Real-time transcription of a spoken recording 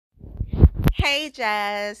Hey,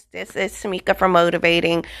 Jazz. This is Tamika from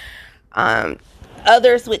Motivating um,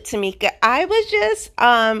 Others with Tamika. I was just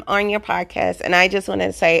on your podcast, and I just want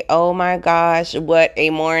to say, oh my gosh, what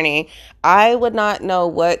a morning. I would not know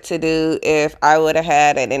what to do if I would have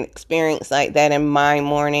had an experience like that in my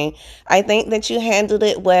morning. I think that you handled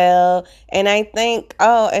it well, and I think,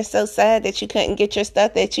 oh, it's so sad that you couldn't get your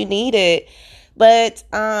stuff that you needed. But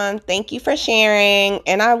thank you for sharing,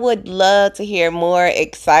 and I would love to hear more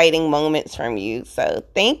exciting moments from you. So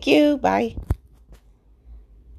thank you. Bye.